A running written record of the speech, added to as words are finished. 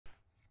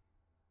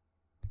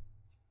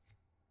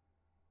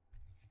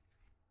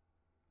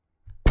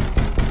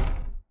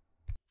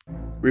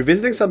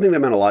Revisiting something that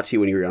meant a lot to you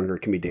when you were younger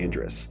can be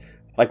dangerous.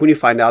 Like when you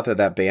find out that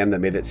that band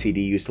that made that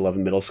CD you used to love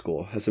in middle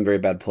school has some very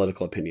bad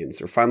political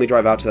opinions, or finally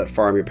drive out to that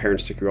farm your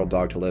parents took your old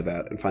dog to live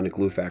at and find a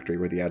glue factory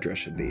where the address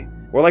should be.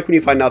 Or like when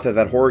you find out that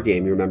that horror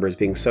game you remember as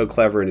being so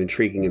clever and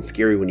intriguing and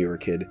scary when you were a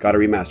kid got a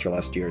remaster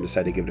last year and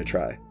decided to give it a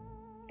try.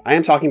 I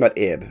am talking about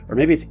IB, or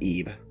maybe it's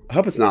Ebe. I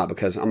hope it's not,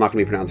 because I'm not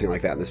going to be pronouncing it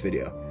like that in this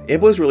video.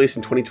 IB was released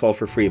in 2012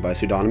 for free by a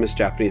pseudonymous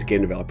Japanese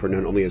game developer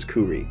known only as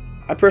Kuri.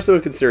 I personally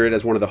would consider it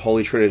as one of the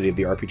holy trinity of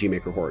the RPG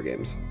Maker horror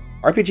games.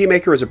 RPG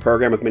Maker is a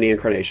program with many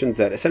incarnations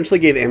that essentially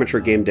gave amateur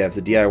game devs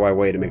a DIY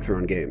way to make their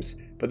own games.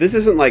 But this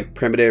isn't like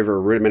primitive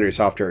or rudimentary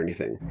software or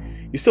anything.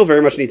 You still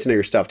very much need to know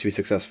your stuff to be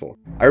successful.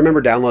 I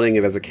remember downloading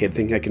it as a kid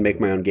thinking I could make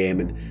my own game,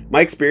 and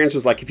my experience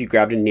was like if you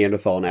grabbed a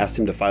Neanderthal and asked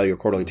him to file your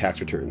quarterly tax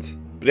returns.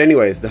 But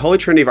anyways, the holy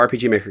trinity of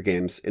RPG Maker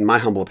games, in my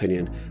humble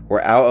opinion,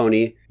 were Ao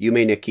Oni,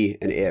 Yume Nikki,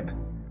 and IB.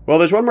 Well,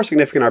 there's one more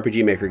significant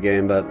RPG Maker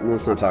game, but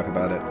let's not talk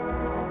about it.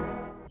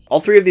 All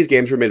three of these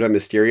games were made by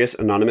mysterious,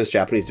 anonymous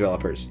Japanese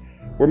developers,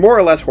 were more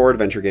or less horror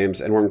adventure games,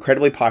 and were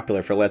incredibly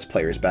popular for Let's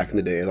Players back in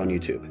the day on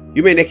YouTube.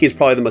 Yume Nikki is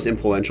probably the most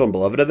influential and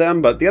beloved of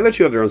them, but the other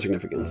two have their own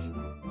significance.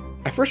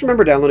 I first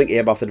remember downloading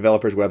IB off the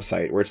developer's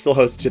website, where it's still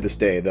hosted to this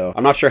day, though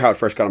I'm not sure how it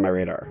first got on my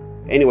radar.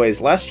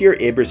 Anyways, last year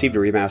IB received a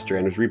remaster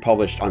and was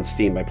republished on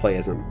Steam by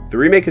Playism. The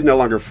remake is no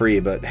longer free,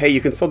 but hey, you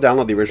can still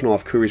download the original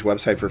off Kuri's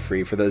website for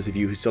free for those of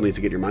you who still need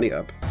to get your money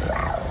up.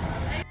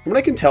 From what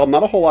I can tell,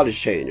 not a whole lot has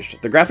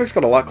changed. The graphics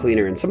got a lot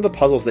cleaner, and some of the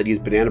puzzles that use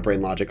banana brain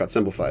logic got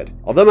simplified.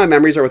 Although my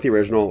memories are with the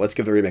original, let's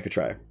give the remake a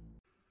try.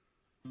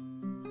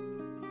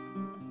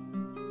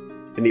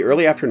 In the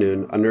early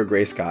afternoon, under a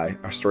gray sky,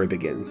 our story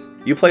begins.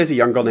 You play as a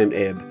young girl named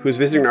IB, who is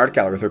visiting an art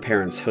gallery with her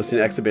parents, hosting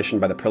an exhibition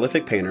by the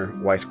prolific painter,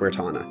 Weiss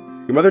Guertana.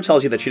 Your mother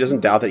tells you that she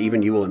doesn't doubt that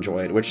even you will enjoy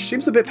it, which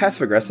seems a bit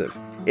passive-aggressive.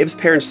 IB's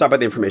parents stop by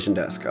the information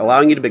desk,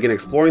 allowing you to begin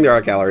exploring the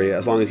art gallery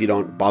as long as you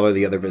don't bother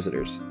the other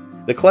visitors.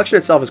 The collection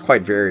itself is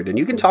quite varied, and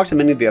you can talk to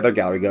many of the other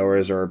gallery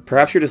goers, or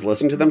perhaps you're just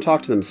listening to them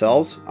talk to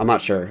themselves? I'm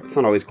not sure, it's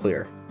not always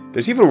clear.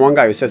 There's even one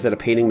guy who says that a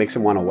painting makes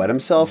him want to wet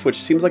himself,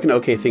 which seems like an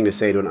okay thing to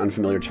say to an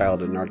unfamiliar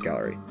child in an art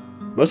gallery.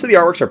 Most of the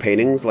artworks are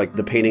paintings, like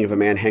the painting of a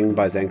man hanging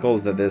by his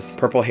ankles that this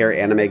purple hair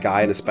anime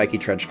guy in a spiky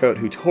trench coat,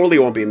 who totally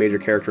won't be a major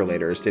character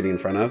later, is standing in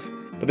front of.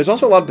 But there's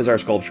also a lot of bizarre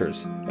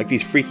sculptures, like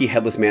these freaky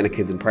headless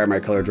mannequins in primary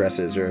color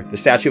dresses, or the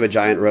statue of a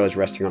giant rose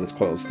resting on its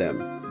coiled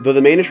stem. Though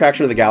the main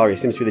attraction of the gallery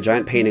seems to be the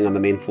giant painting on the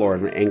main floor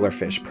of an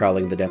anglerfish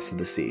prowling the depths of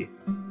the sea.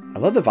 I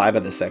love the vibe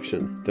of this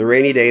section. The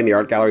rainy day in the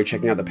art gallery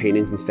checking out the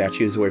paintings and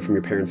statues away from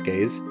your parents'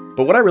 gaze.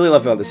 But what I really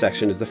love about this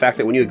section is the fact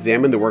that when you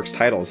examine the work's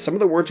titles, some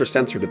of the words are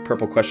censored with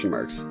purple question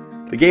marks.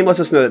 The game lets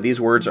us know that these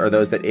words are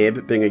those that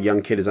IB, being a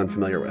young kid, is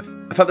unfamiliar with.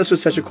 I thought this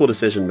was such a cool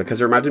decision because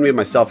it reminded me of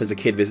myself as a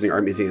kid visiting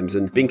art museums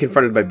and being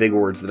confronted by big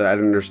words that I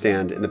didn't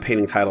understand in the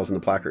painting titles and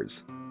the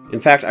placards. In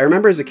fact, I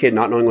remember as a kid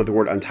not knowing what the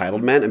word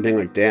untitled meant and being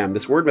like, damn,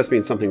 this word must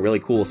mean something really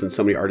cool since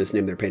so many artists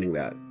named their painting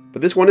that.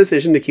 But this one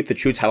decision to keep the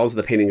true titles of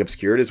the painting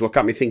obscured is what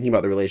got me thinking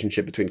about the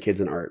relationship between kids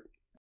and art.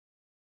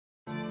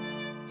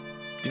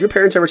 Did your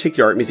parents ever take you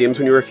to art museums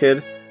when you were a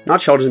kid?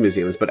 Not children's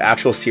museums, but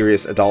actual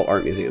serious adult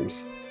art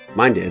museums.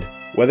 Mine did.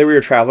 Whether we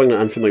were traveling to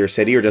an unfamiliar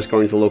city or just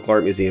going to the local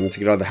art museum to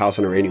get out of the house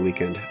on a rainy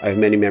weekend, I have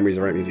many memories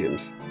of art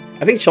museums.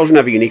 I think children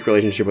have a unique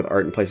relationship with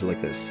art in places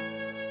like this.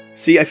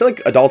 See, I feel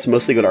like adults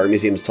mostly go to art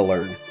museums to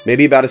learn.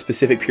 Maybe about a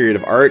specific period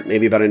of art,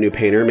 maybe about a new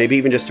painter, maybe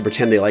even just to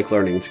pretend they like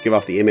learning to give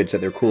off the image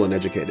that they're cool and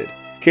educated.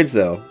 Kids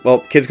though,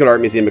 well, kids go to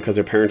art museums because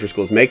their parents or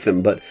schools make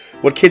them, but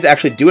what kids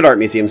actually do at art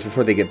museums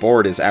before they get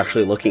bored is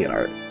actually looking at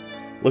art.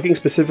 Looking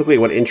specifically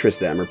at what interests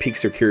them or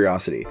piques their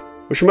curiosity,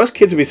 which for most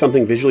kids would be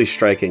something visually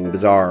striking,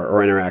 bizarre,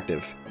 or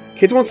interactive.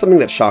 Kids want something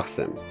that shocks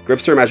them,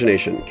 grips their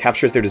imagination,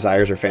 captures their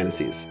desires or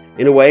fantasies.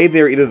 In a way,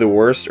 they're either the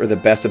worst or the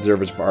best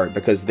observers of art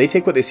because they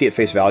take what they see at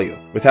face value,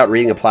 without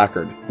reading a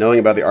placard, knowing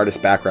about the artist's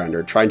background,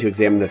 or trying to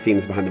examine the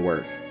themes behind the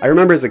work. I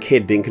remember as a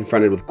kid being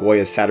confronted with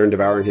Goya's Saturn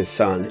devouring his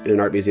son in an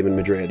art museum in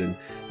Madrid, and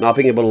not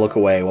being able to look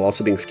away while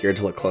also being scared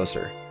to look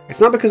closer. It's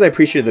not because I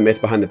appreciated the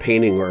myth behind the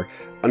painting or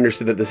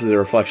understood that this is a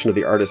reflection of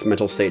the artist's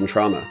mental state and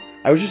trauma.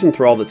 I was just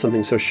enthralled that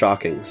something so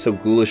shocking, so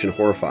ghoulish and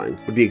horrifying,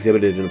 would be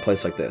exhibited in a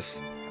place like this.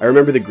 I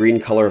remember the green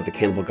color of the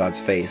cannibal god's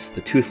face, the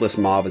toothless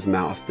maw of his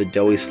mouth, the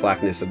doughy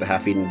slackness of the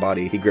half-eaten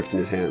body he gripped in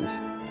his hands.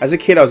 As a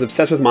kid, I was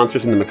obsessed with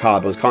monsters in the macabre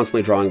and was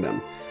constantly drawing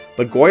them.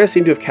 But Goya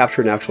seemed to have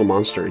captured an actual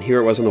monster, and here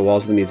it was on the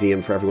walls of the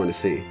museum for everyone to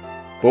see.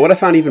 But what I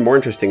found even more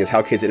interesting is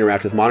how kids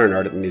interact with modern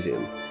art at the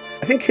museum.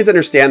 I think kids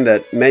understand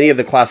that many of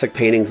the classic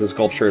paintings and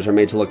sculptures are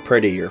made to look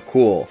pretty or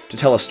cool, to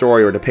tell a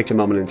story or depict a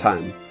moment in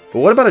time. But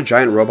what about a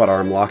giant robot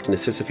arm locked in a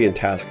Sisyphean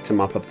task to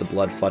mop up the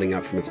blood flooding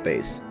out from its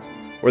base?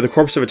 Or the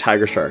corpse of a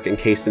tiger shark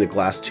encased in a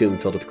glass tomb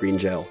filled with green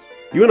gel?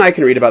 You and I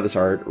can read about this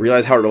art,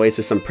 realize how it relates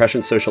to some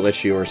prescient social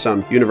issue or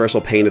some universal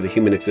pain of the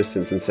human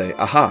existence and say,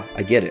 aha,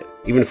 I get it,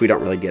 even if we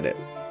don't really get it.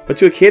 But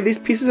to a kid, these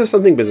pieces have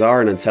something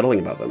bizarre and unsettling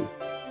about them.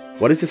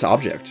 What is this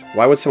object?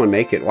 Why would someone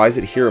make it? Why is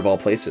it here of all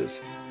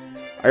places?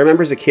 I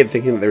remember as a kid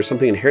thinking that there was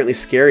something inherently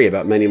scary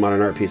about many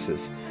modern art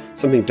pieces,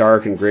 something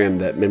dark and grim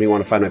that made me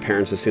want to find my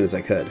parents as soon as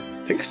I could.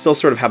 I think I still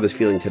sort of have this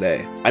feeling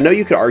today. I know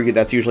you could argue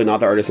that's usually not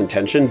the artist's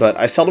intention, but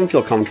I seldom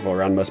feel comfortable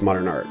around most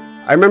modern art.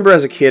 I remember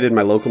as a kid in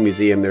my local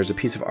museum there was a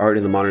piece of art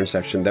in the modern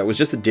section that was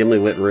just a dimly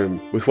lit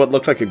room with what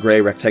looked like a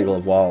grey rectangle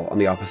of wall on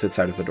the opposite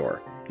side of the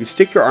door. You'd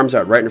stick your arms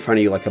out right in front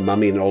of you like a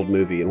mummy in an old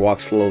movie and walk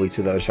slowly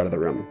to the other side of the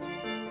room.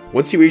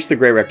 Once you reached the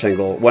grey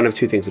rectangle, one of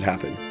two things would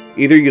happen.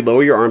 Either you'd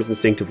lower your arms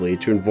instinctively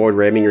to avoid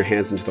ramming your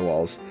hands into the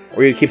walls,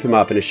 or you'd keep them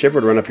up and a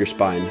shiver would run up your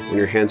spine when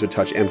your hands would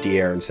touch empty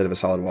air instead of a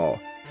solid wall.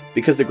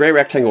 Because the grey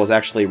rectangle was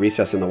actually a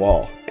recess in the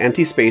wall,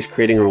 empty space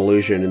creating an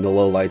illusion in the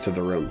low lights of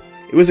the room.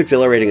 It was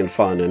exhilarating and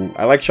fun, and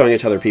I liked showing it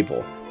to other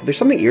people, but there's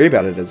something eerie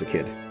about it as a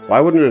kid. Why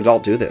would an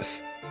adult do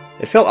this?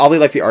 It felt oddly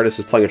like the artist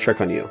was playing a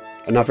trick on you,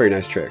 a not very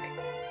nice trick.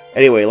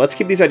 Anyway, let's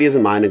keep these ideas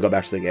in mind and go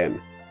back to the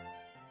game.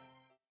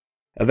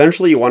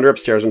 Eventually you wander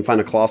upstairs and find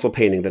a colossal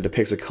painting that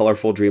depicts a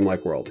colorful,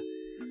 dreamlike world.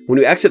 When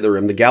you exit the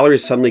room, the gallery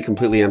is suddenly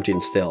completely empty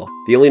and still,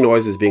 the only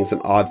noises being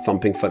some odd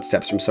thumping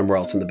footsteps from somewhere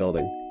else in the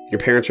building. Your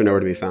parents are nowhere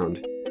to be found.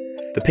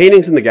 The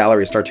paintings in the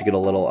gallery start to get a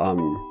little,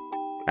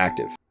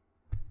 active.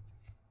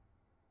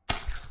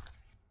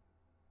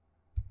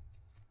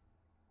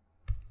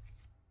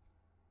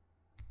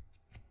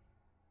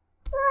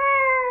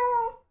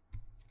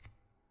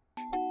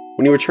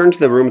 When you return to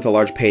the room with a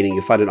large painting,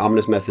 you find an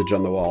ominous message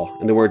on the wall,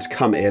 and the words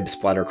 "Come Ib"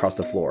 splatter across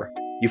the floor.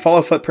 You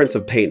follow footprints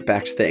of paint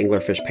back to the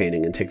anglerfish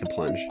painting and take the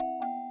plunge.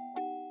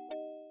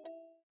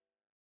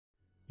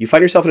 You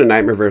find yourself in a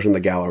nightmare version of the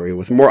gallery,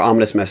 with more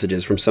ominous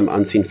messages from some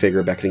unseen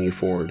figure beckoning you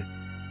forward.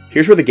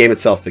 Here's where the game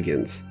itself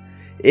begins.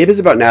 Ib is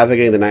about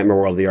navigating the nightmare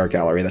world of the art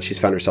gallery that she's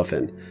found herself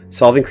in,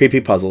 solving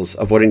creepy puzzles,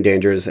 avoiding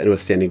dangers, and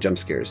withstanding jump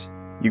scares.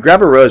 You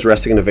grab a rose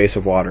resting in a vase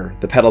of water,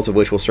 the petals of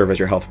which will serve as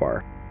your health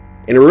bar.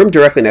 In a room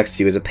directly next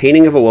to you is a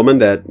painting of a woman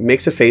that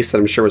makes a face that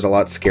I'm sure was a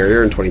lot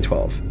scarier in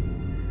 2012.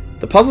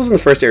 The puzzles in the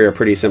first area are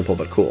pretty simple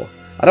but cool.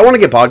 I don't want to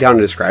get bogged down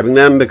in describing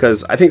them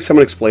because I think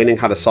someone explaining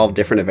how to solve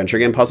different adventure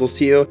game puzzles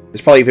to you is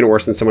probably even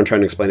worse than someone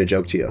trying to explain a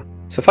joke to you.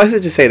 Suffice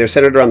it to say, they're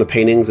centered around the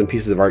paintings and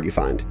pieces of art you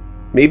find.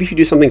 Maybe if you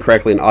do something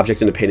correctly, an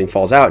object in a painting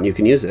falls out and you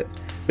can use it.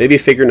 Maybe a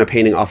figure in a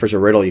painting offers a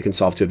riddle you can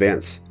solve to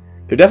advance.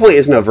 There definitely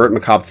is an overt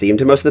macabre theme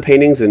to most of the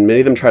paintings, and many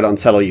of them try to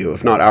unsettle you,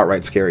 if not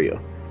outright scare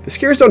you. The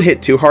scares don't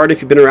hit too hard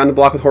if you've been around the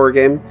block with horror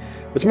game.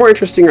 What's more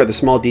interesting are the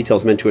small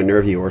details meant to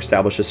unnerve you or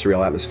establish a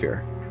surreal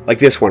atmosphere. Like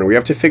this one, where you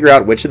have to figure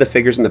out which of the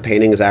figures in the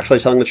painting is actually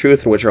telling the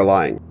truth and which are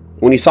lying.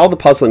 When you solve the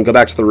puzzle and go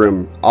back to the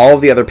room, all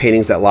of the other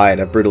paintings that lied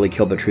have brutally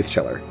killed the truth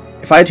teller.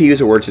 If I had to use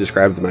a word to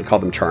describe them, I'd call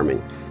them charming.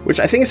 Which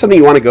I think is something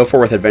you want to go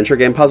for with adventure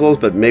game puzzles,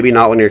 but maybe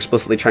not when you're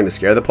explicitly trying to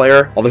scare the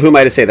player, although who am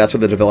I to say that's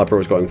what the developer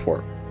was going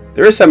for.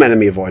 There is some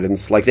enemy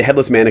avoidance, like the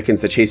headless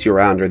mannequins that chase you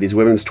around or these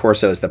women's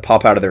torsos that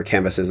pop out of their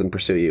canvases and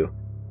pursue you.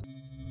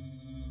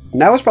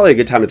 Now is probably a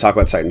good time to talk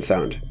about sight and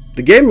sound.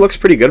 The game looks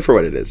pretty good for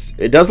what it is.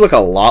 It does look a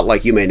lot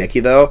like Yume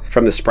Nikki though,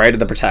 from the sprite of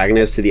the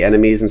protagonist to the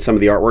enemies and some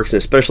of the artworks and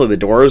especially the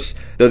doors,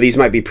 though these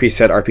might be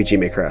preset RPG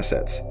Maker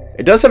assets.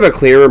 It does have a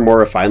clearer, more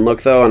refined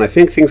look though, and I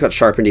think things got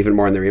sharpened even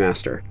more in the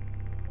remaster.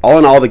 All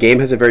in all, the game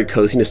has a very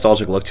cozy,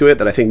 nostalgic look to it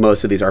that I think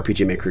most of these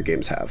RPG Maker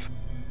games have.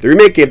 The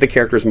remake gave the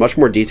characters much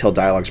more detailed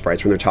dialogue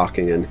sprites when they're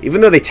talking, and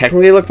even though they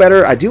technically look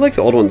better, I do like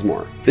the old ones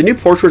more. The new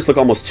portraits look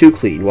almost too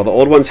clean, while the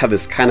old ones have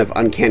this kind of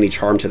uncanny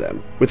charm to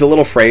them, with the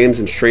little frames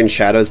and strange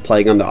shadows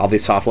playing on the oddly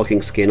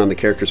soft-looking skin on the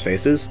characters'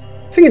 faces.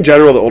 I think in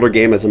general the older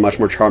game has a much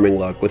more charming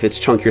look, with its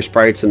chunkier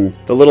sprites and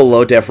the little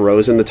low-def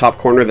rose in the top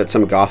corner that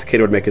some goth kid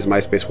would make his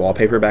MySpace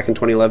wallpaper back in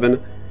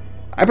 2011.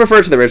 I prefer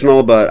it to the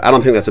original, but I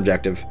don't think that's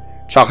subjective.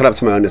 Chalk it up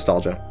to my own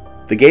nostalgia.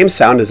 The game's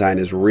sound design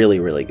is really,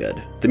 really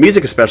good. The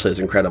music especially is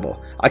incredible.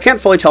 I can't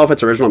fully tell if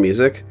it's original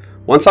music.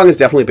 One song is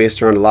definitely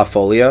based around La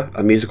Folia,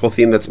 a musical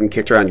theme that's been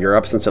kicked around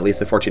Europe since at least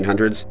the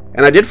 1400s,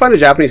 and I did find a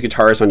Japanese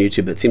guitarist on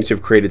YouTube that seems to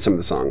have created some of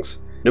the songs.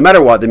 No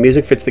matter what, the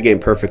music fits the game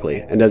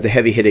perfectly, and does the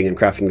heavy hitting in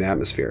crafting the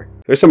atmosphere.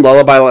 There's some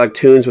lullaby-like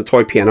tunes with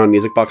toy piano and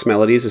music box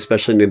melodies,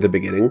 especially near the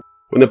beginning.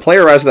 When the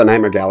player arrives at the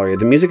Nightmare Gallery,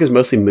 the music is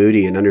mostly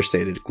moody and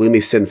understated, gloomy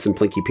synths and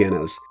plinky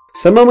pianos.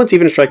 Some moments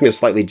even strike me as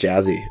slightly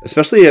jazzy,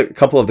 especially a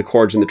couple of the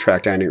chords in the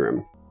track dining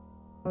room.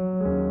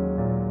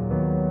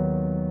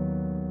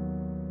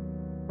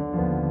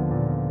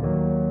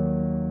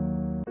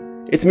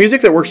 It's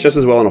music that works just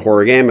as well in a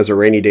horror game as a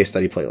rainy day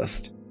study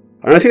playlist.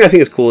 Another thing I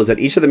think is cool is that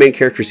each of the main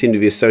characters seem to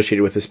be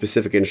associated with a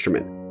specific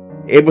instrument.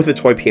 Abe with a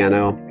toy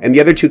piano, and the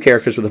other two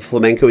characters with a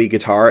flamenco-y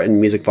guitar and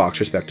music box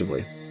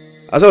respectively.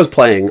 As I was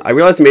playing, I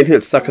realized the main thing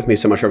that stuck with me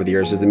so much over the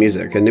years is the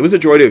music, and it was a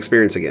joy to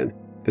experience again.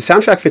 The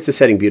soundtrack fits the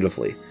setting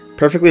beautifully,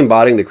 perfectly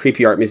embodying the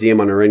creepy art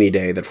museum on a rainy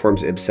day that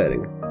forms Ib's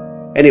setting.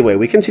 Anyway,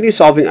 we continue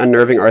solving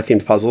unnerving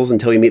art-themed puzzles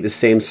until we meet the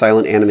same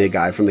silent anime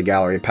guy from the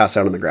gallery passed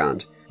out on the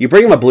ground. You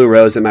bring him a blue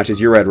rose that matches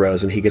your red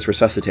rose and he gets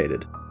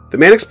resuscitated. The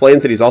man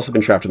explains that he's also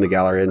been trapped in the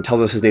gallery and tells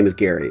us his name is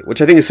Garry,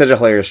 which I think is such a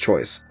hilarious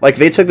choice. Like,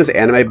 they took this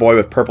anime boy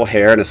with purple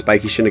hair and a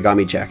spiky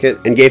Shinigami jacket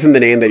and gave him the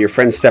name that your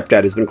friend's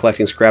stepdad who's been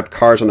collecting scrapped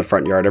cars on the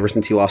front yard ever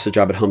since he lost a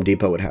job at Home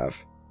Depot would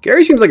have.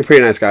 Gary seems like a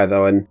pretty nice guy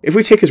though, and if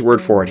we take his word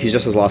for it, he's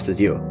just as lost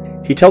as you.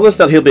 He tells us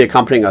that he'll be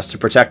accompanying us to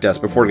protect us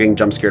before getting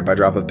jump scared by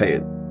Drop of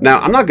Pain. Now,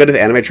 I'm not good at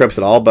the anime tropes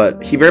at all,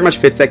 but he very much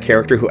fits that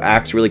character who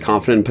acts really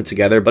confident and put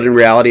together, but in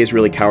reality is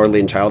really cowardly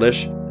and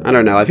childish. I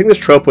don't know, I think this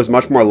trope was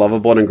much more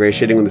lovable and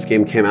ingratiating when this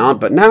game came out,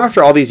 but now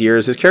after all these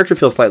years, his character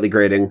feels slightly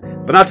grating,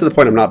 but not to the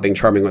point of not being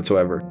charming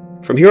whatsoever.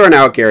 From here on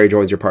out, Garry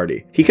joins your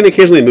party. He can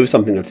occasionally move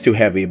something that's too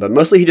heavy, but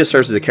mostly he just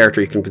serves as a character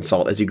you can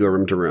consult as you go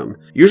room to room,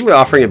 usually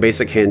offering a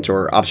basic hint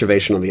or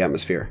observation on the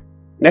atmosphere.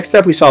 Next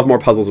up, we solve more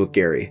puzzles with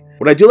Garry.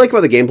 What I do like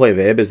about the gameplay of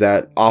IB is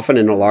that often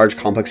in a large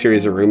complex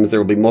series of rooms there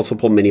will be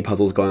multiple mini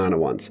puzzles going on at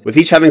once, with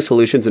each having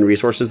solutions and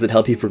resources that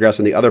help you progress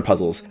in the other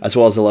puzzles, as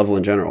well as the level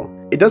in general.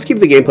 It does keep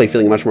the gameplay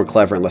feeling much more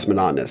clever and less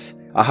monotonous.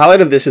 A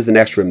highlight of this is the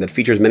next room that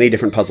features many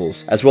different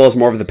puzzles, as well as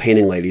more of the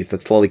painting ladies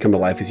that slowly come to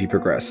life as you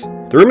progress.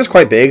 The room is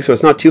quite big, so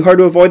it's not too hard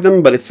to avoid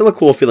them, but it's still a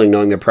cool feeling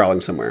knowing they're prowling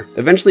somewhere.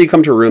 Eventually you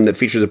come to a room that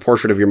features a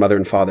portrait of your mother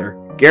and father.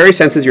 Garry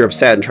senses you're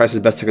upset and tries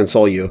his best to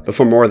console you,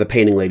 before more of the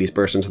painting ladies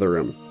burst into the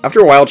room. After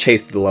a wild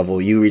chase through the level,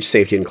 you reach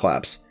safety and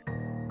collapse.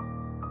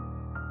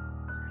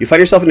 You find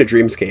yourself in a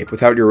dreamscape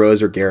without your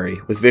Rose or Garry,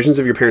 with visions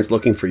of your parents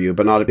looking for you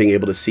but not being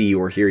able to see you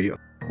or hear you.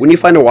 When you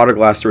find a water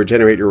glass to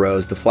regenerate your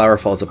rose, the flower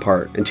falls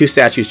apart, and two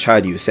statues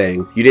chide you,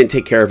 saying, "You didn't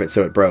take care of it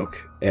so it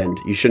broke," and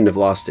 "You shouldn't have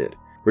lost it."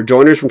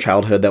 Rejoinders from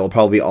childhood that will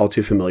probably be all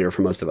too familiar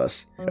for most of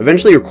us.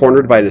 Eventually you're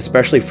cornered by an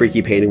especially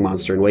freaky painting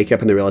monster and wake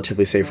up in the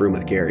relatively safe room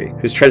with Garry,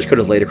 whose trench coat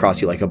is laid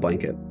across you like a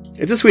blanket.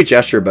 It's a sweet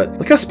gesture, but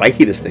look how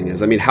spiky this thing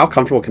is. I mean, how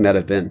comfortable can that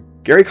have been?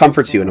 Garry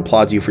comforts you and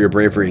applauds you for your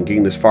bravery in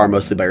getting this far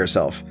mostly by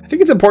yourself. I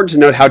think it's important to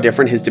note how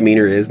different his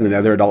demeanor is than the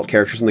other adult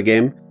characters in the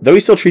game. Though he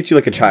still treats you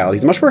like a child,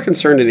 he's much more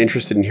concerned and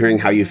interested in hearing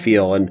how you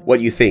feel and what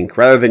you think,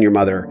 rather than your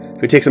mother,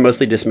 who takes a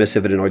mostly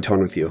dismissive and annoyed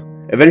tone with you.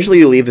 Eventually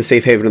you leave the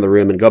safe haven of the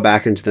room and go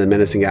back into the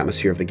menacing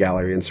atmosphere of the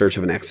gallery in search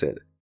of an exit.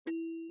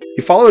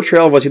 You follow a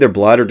trail of what's either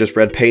blood or just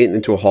red paint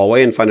into a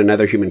hallway and find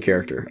another human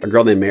character, a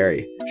girl named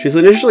Mary. She's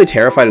initially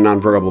terrified and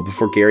nonverbal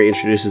before Garry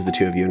introduces the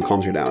two of you and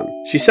calms her down.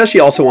 She says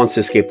she also wants to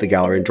escape the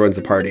gallery and joins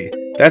the party.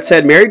 That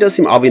said, Mary does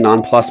seem oddly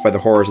nonplussed by the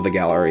horrors of the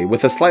gallery,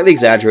 with a slightly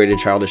exaggerated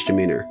childish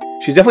demeanor.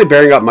 She's definitely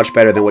bearing up much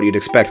better than what you'd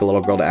expect a little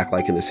girl to act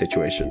like in this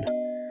situation.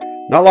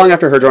 Not long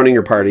after her joining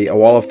your party, a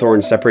wall of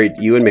thorns separate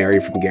you and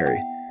Mary from Garry.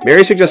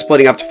 Mary suggests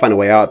splitting up to find a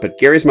way out, but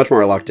Gary's much more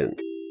reluctant.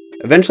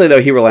 Eventually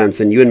though, he relents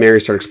and you and Mary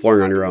start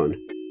exploring on your own.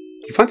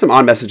 You find some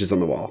odd messages on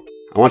the wall.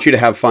 "I want you to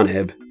have fun,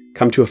 Ib.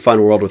 Come to a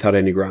fun world without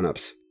any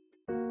grown-ups."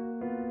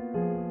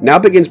 Now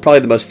begins probably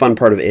the most fun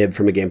part of IB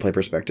from a gameplay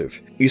perspective.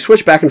 You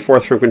switch back and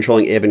forth from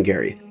controlling IB and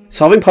Garry.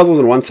 Solving puzzles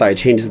on one side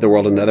changes the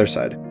world on the other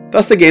side.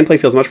 Thus the gameplay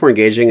feels much more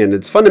engaging, and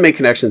it's fun to make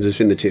connections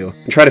between the two,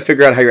 and try to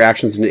figure out how your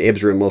actions in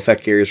IB's room will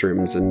affect Garry's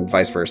rooms, and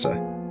vice versa.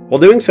 While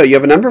doing so, you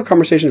have a number of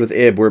conversations with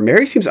IB where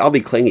Mary seems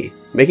oddly clingy,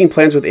 making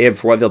plans with IB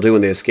for what they'll do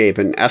when they escape,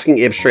 and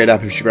asking IB straight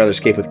up if she'd rather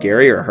escape with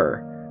Garry or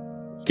her.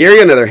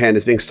 Garry, on the other hand,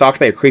 is being stalked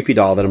by a creepy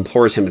doll that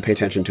implores him to pay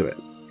attention to it.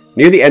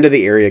 Near the end of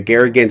the area,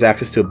 Garry gains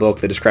access to a book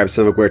that describes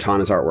some of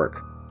Guertana's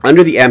artwork.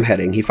 Under the M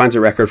heading, he finds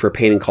a record for a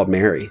painting called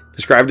Mary,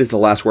 described as the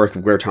last work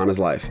of Guertana's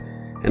life,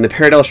 and the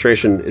paired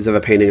illustration is of a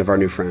painting of our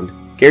new friend.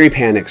 Garry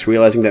panics,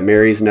 realizing that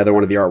Mary is another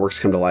one of the artworks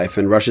come to life,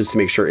 and rushes to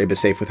make sure IB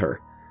is safe with her.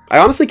 I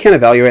honestly can't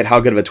evaluate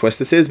how good of a twist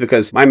this is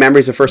because my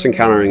memories of first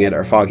encountering it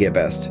are foggy at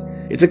best.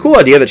 It's a cool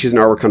idea that she's an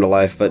artwork come to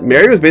life, but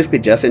Mary was basically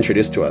just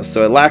introduced to us,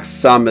 so it lacks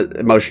some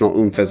emotional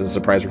oomph as a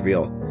surprise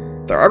reveal.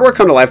 The artwork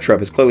come to life trope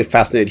has clearly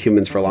fascinated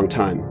humans for a long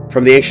time.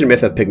 From the ancient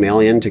myth of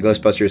Pygmalion to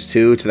Ghostbusters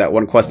 2 to that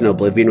one quest in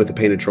Oblivion with the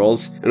painted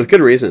trolls, and with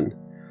good reason.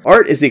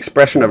 Art is the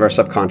expression of our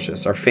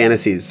subconscious, our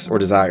fantasies or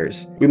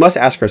desires. We must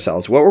ask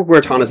ourselves, what were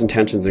Guertana's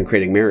intentions in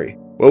creating Mary?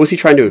 What was he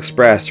trying to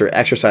express or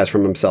exercise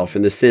from himself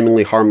in this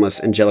seemingly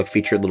harmless,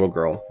 angelic-featured little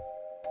girl?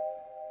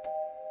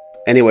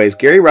 Anyways,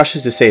 Garry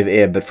rushes to save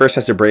IB, but first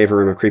has to brave a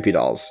room of creepy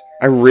dolls.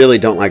 I really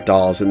don't like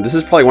dolls, and this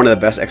is probably one of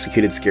the best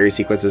executed scary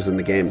sequences in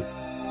the game.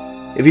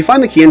 If you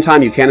find the key in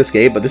time, you can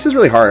escape, but this is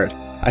really hard.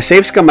 I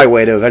save scum my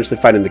way to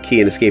eventually finding the key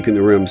and escaping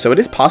the room, so it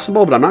is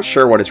possible, but I'm not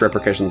sure what its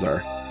repercussions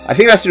are. I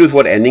think it has to do with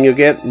what ending you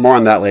get, more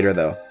on that later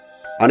though.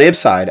 On IB's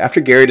side, after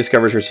Garry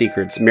discovers her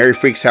secrets, Mary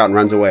freaks out and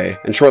runs away,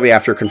 and shortly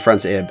after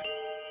confronts IB.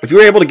 If you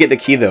were able to get the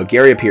key though,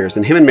 Garry appears,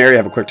 and him and Mary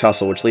have a quick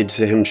tussle, which leads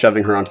to him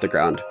shoving her onto the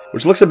ground,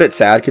 which looks a bit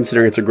sad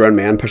considering it's a grown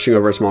man pushing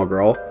over a small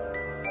girl.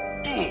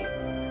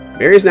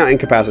 Mary is now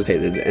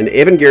incapacitated, and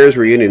IB and Garry's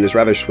reunion is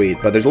rather sweet,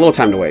 but there's a little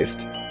time to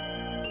waste.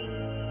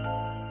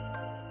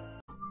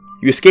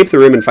 You escape the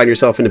room and find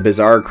yourself in a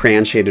bizarre,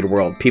 crayon-shaded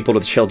world peopled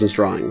with children's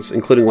drawings,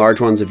 including large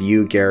ones of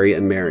you, Garry,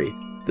 and Mary.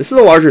 This is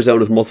a larger zone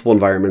with multiple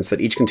environments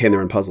that each contain their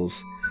own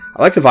puzzles.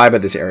 I like the vibe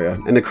of this area,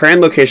 and the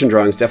crayon location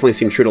drawings definitely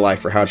seem true to life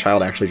for how a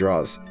child actually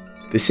draws.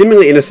 The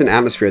seemingly innocent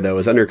atmosphere, though,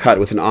 is undercut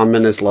with an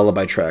ominous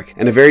lullaby trek,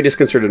 and a very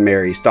disconcerted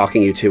Mary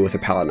stalking you two with a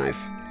palette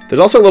knife. There's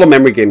also a little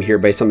memory game here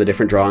based on the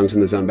different drawings in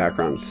the zone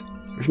backgrounds.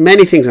 There's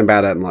many things I'm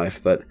bad at in life,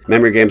 but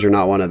memory games are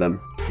not one of them.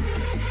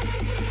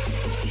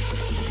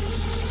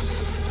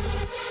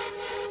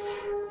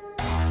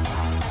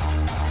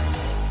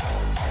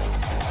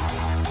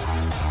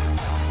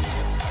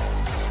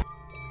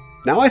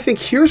 Now I think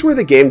here's where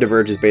the game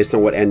diverges based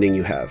on what ending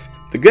you have.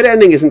 The good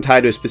ending isn't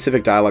tied to a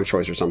specific dialogue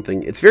choice or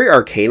something. It's very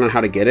arcane on how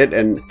to get it,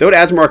 and though it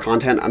adds more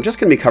content, I'm just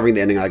going to be covering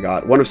the ending I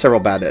got, one of several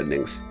bad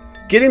endings.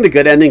 Getting the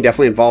good ending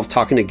definitely involves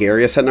talking to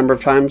Garry a set number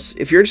of times.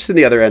 If you're interested in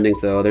the other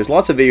endings though, there's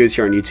lots of videos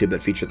here on YouTube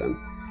that feature them.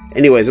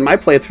 Anyways, in my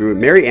playthrough,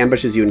 Mary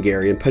ambushes you and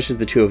Garry and pushes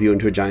the two of you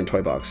into a giant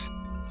toy box.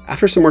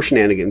 After some more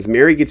shenanigans,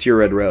 Mary gets your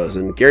red rose,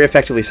 and Garry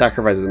effectively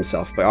sacrifices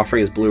himself by offering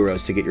his blue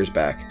rose to get yours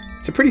back.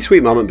 It's a pretty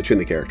sweet moment between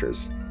the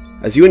characters.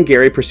 As you and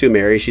Garry pursue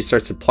Mary, she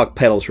starts to pluck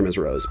petals from his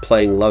rose,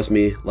 playing Loves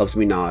Me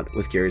Not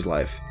with Gary's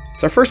life.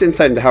 It's our first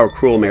insight into how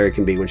cruel Mary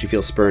can be when she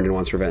feels spurned and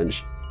wants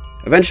revenge.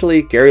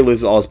 Eventually, Garry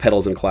loses all his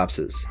petals and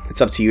collapses.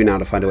 It's up to you now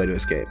to find a way to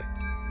escape.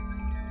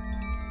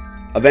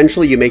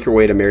 Eventually, you make your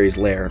way to Mary's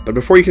lair, but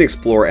before you can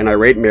explore, an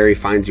irate Mary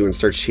finds you and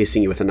starts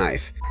chasing you with a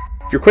knife.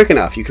 If you're quick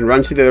enough, you can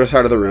run to the other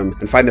side of the room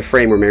and find the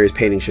frame where Mary's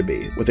painting should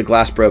be, with the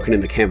glass broken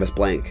and the canvas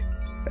blank.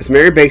 As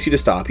Mary begs you to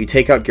stop, you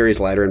take out Garry's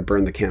lighter and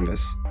burn the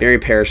canvas. Mary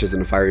perishes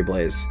in a fiery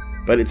blaze.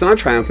 But it's not a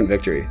triumphant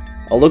victory.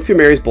 A look through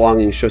Mary's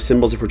belongings shows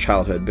symbols of her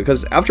childhood,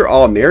 because after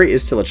all, Mary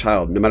is still a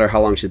child, no matter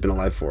how long she's been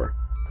alive for.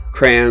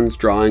 Crayons,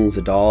 drawings,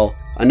 a doll.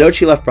 A note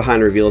she left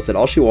behind reveals that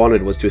all she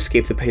wanted was to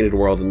escape the painted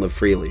world and live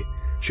freely.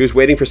 She was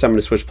waiting for someone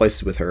to switch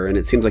places with her, and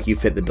it seems like you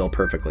fit the bill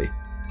perfectly.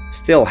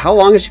 Still, how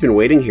long has she been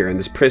waiting here in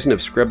this prison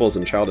of scribbles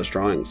and childish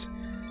drawings?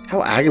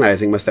 How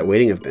agonizing must that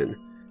waiting have been?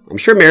 I'm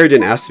sure Mary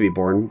didn't ask to be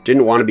born,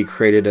 didn't want to be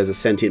created as a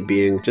sentient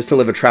being, just to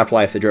live a trapped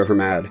life that drove her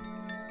mad.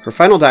 Her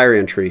final diary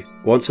entry,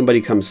 "Won't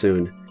somebody come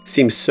soon?"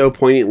 seems so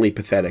poignantly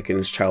pathetic in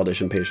its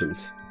childish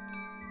impatience.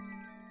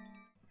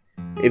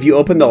 If you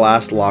open the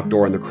last locked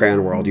door in the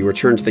crayon world, you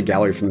return to the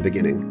gallery from the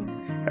beginning.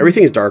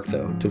 Everything is dark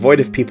though, devoid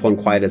of people and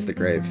quiet as the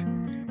grave.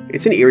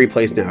 It's an eerie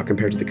place now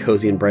compared to the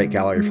cozy and bright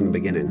gallery from the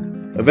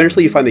beginning.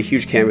 Eventually you find the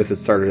huge canvas that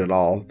started it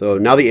all, though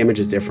now the image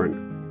is different.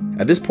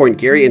 At this point,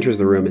 Garry enters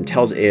the room and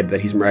tells Ib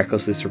that he's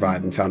miraculously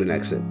survived and found an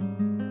exit.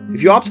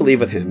 If you opt to leave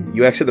with him,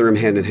 you exit the room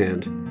hand in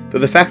hand, though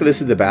the fact that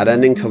this is the bad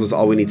ending tells us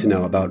all we need to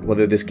know about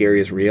whether this Garry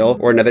is real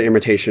or another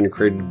imitation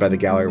created by the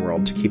gallery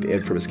world to keep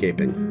Ib from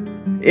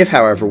escaping. If,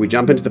 however, we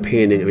jump into the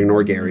painting and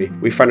ignore Garry,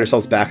 we find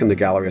ourselves back in the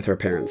gallery with our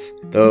parents,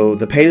 though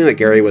the painting that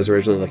Garry was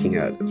originally looking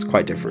at is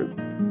quite different.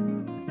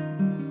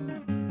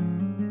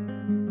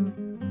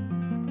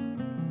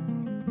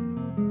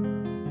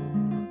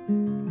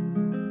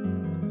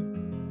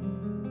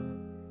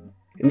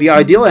 In the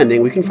ideal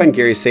ending, we can find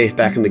Garry safe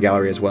back in the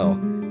gallery as well.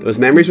 Though his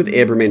memories with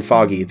Ib remain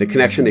foggy, the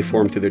connection they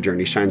formed through their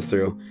journey shines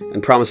through,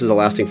 and promises a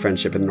lasting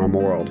friendship in the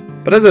normal world.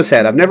 But as I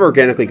said, I've never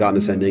organically gotten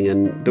this ending,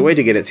 and the way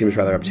to get it seems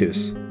rather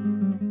obtuse.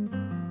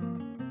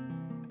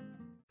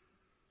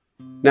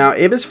 Now,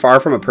 Ib is far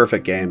from a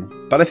perfect game,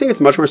 but I think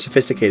it's much more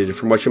sophisticated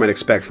from what you might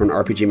expect from an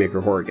RPG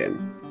Maker horror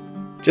game.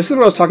 Just as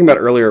what I was talking about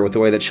earlier with the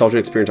way that children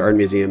experience art in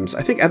museums,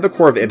 I think at the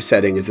core of Ib's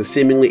setting is the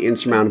seemingly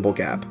insurmountable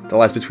gap that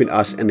lies between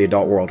us and the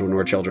adult world when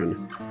we're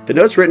children. The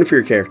notes written for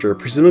your character,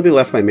 presumably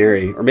left by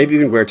Mary, or maybe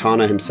even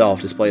Guertana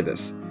himself, display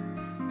this.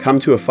 Come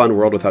to a fun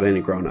world without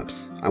any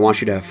grown-ups. I want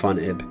you to have fun,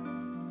 Ib.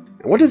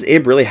 And what does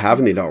Ib really have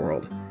in the adult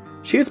world?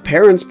 She has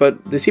parents, but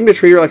they seem to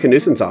treat her like a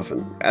nuisance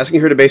often, asking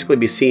her to basically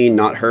be seen,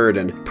 not heard,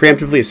 and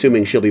preemptively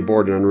assuming she'll be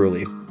bored and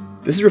unruly.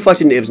 This is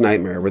reflected in Ib's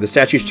nightmare, where the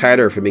statues chide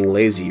her for being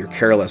lazy or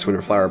careless when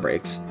her flower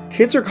breaks.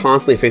 Kids are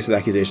constantly faced with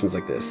accusations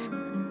like this.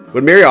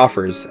 What Mary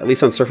offers, at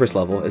least on surface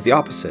level, is the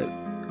opposite.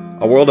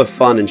 A world of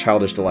fun and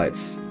childish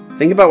delights.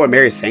 Think about what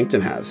Mary's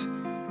sanctum has.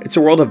 It's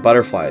a world of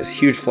butterflies,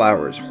 huge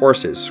flowers,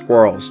 horses,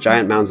 squirrels,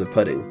 giant mounds of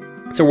pudding.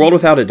 It's a world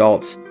without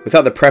adults,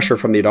 without the pressure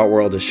from the adult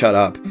world to shut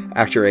up,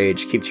 act your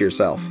age, keep to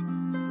yourself.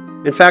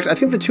 In fact, I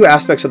think the two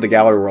aspects of the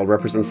gallery world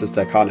represents this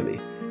dichotomy.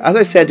 As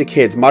I said to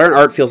kids, modern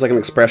art feels like an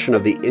expression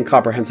of the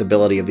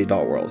incomprehensibility of the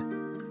adult world.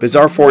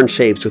 Bizarre foreign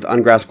shapes with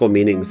ungraspable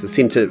meanings that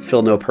seem to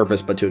fill no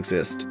purpose but to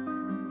exist.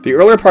 The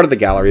earlier part of the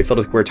gallery, filled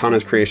with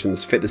Guertana's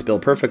creations, fit this bill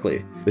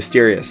perfectly.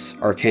 Mysterious,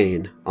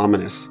 arcane,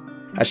 ominous.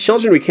 As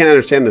children, we can't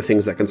understand the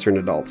things that concern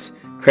adults.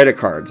 Credit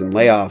cards, and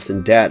layoffs,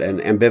 and debt, and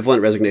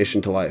ambivalent resignation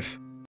to life.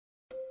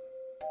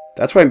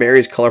 That's why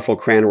Mary's colorful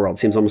crayon world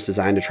seems almost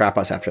designed to trap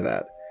us after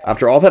that.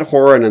 After all that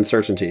horror and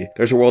uncertainty,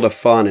 there's a world of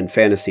fun and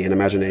fantasy and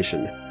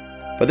imagination.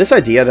 But this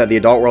idea that the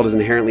adult world is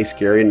inherently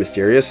scary and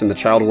mysterious and the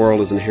child world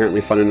is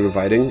inherently fun and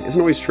inviting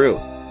isn't always true.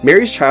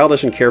 Mary's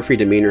childish and carefree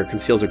demeanor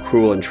conceals a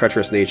cruel and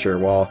treacherous nature,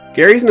 while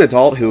Garry's an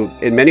adult who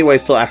in many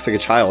ways still acts like a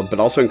child, but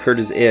also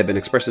encourages Ib and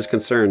expresses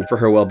concern for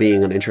her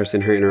well-being and interest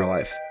in her inner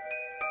life.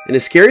 And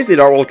as scary as the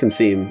adult world can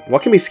seem,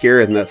 what can be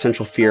scarier than that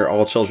central fear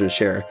all children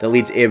share that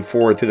leads Ib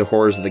forward through the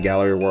horrors of the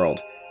gallery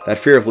world? That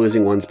fear of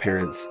losing one's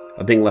parents,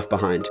 of being left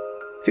behind.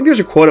 I think there's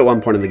a quote at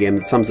one point in the game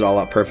that sums it all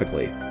up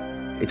perfectly.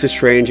 It's a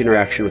strange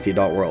interaction with the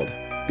adult world.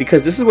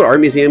 Because this is what art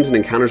museums and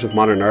encounters with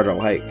modern art are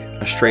like.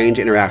 A strange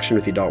interaction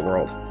with the adult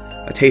world.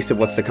 A taste of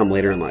what's to come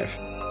later in life.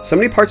 So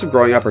many parts of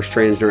growing up are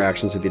strange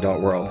interactions with the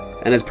adult world.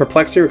 And as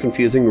perplexing or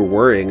confusing or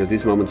worrying as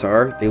these moments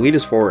are, they lead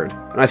us forward.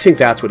 And I think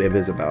that's what Ib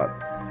is about.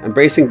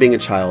 Embracing being a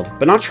child,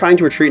 but not trying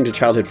to retreat into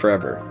childhood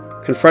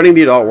forever. Confronting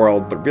the adult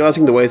world, but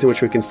realizing the ways in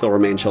which we can still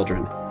remain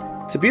children.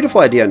 It's a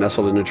beautiful idea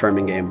nestled in a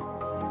charming game.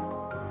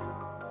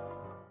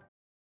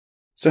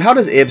 So how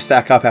does Ib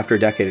stack up after a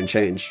decade and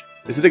change?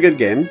 Is it a good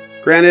game?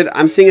 Granted,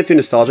 I'm seeing it through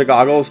nostalgia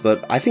goggles,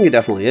 but I think it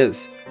definitely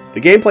is.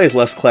 The gameplay is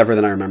less clever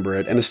than I remember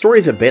it, and the story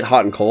is a bit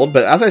hot and cold,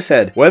 but as I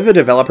said, whether the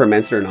developer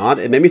meant it or not,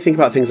 it made me think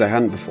about things I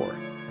hadn't before.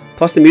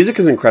 Plus, the music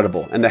is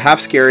incredible, and the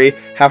half-scary,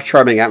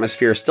 half-charming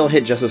atmosphere still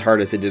hit just as hard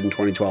as they did in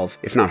 2012,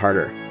 if not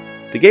harder.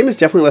 The game is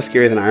definitely less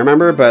scary than I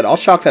remember, but I'll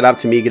chalk that up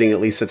to me getting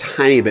at least a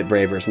tiny bit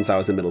braver since I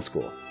was in middle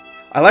school.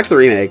 I liked the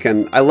remake,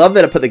 and I love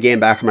that it put the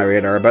game back on my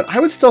radar, but I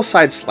would still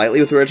side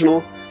slightly with the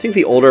original. I think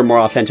the older, more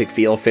authentic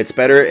feel fits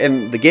better,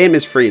 and the game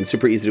is free and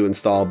super easy to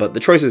install, but the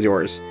choice is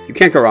yours. You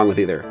can't go wrong with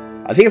either.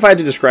 I think if I had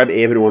to describe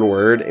Abe in one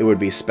word, it would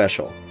be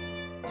special.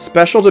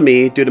 Special to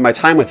me due to my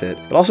time with it,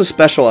 but also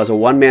special as a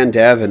one-man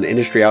dev and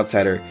industry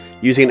outsider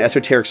using an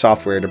esoteric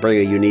software to bring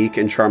a unique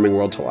and charming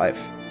world to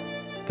life.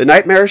 The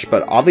nightmarish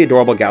but oddly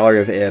adorable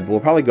gallery of Ib will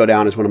probably go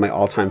down as one of my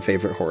all-time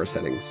favorite horror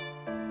settings.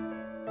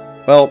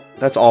 Well,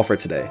 that's all for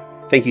today.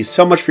 Thank you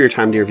so much for your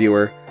time, dear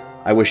viewer.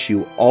 I wish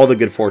you all the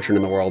good fortune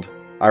in the world.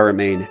 I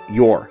remain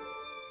your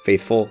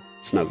faithful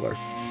snuggler.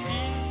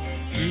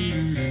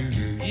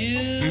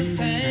 You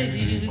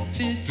painted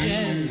pictures.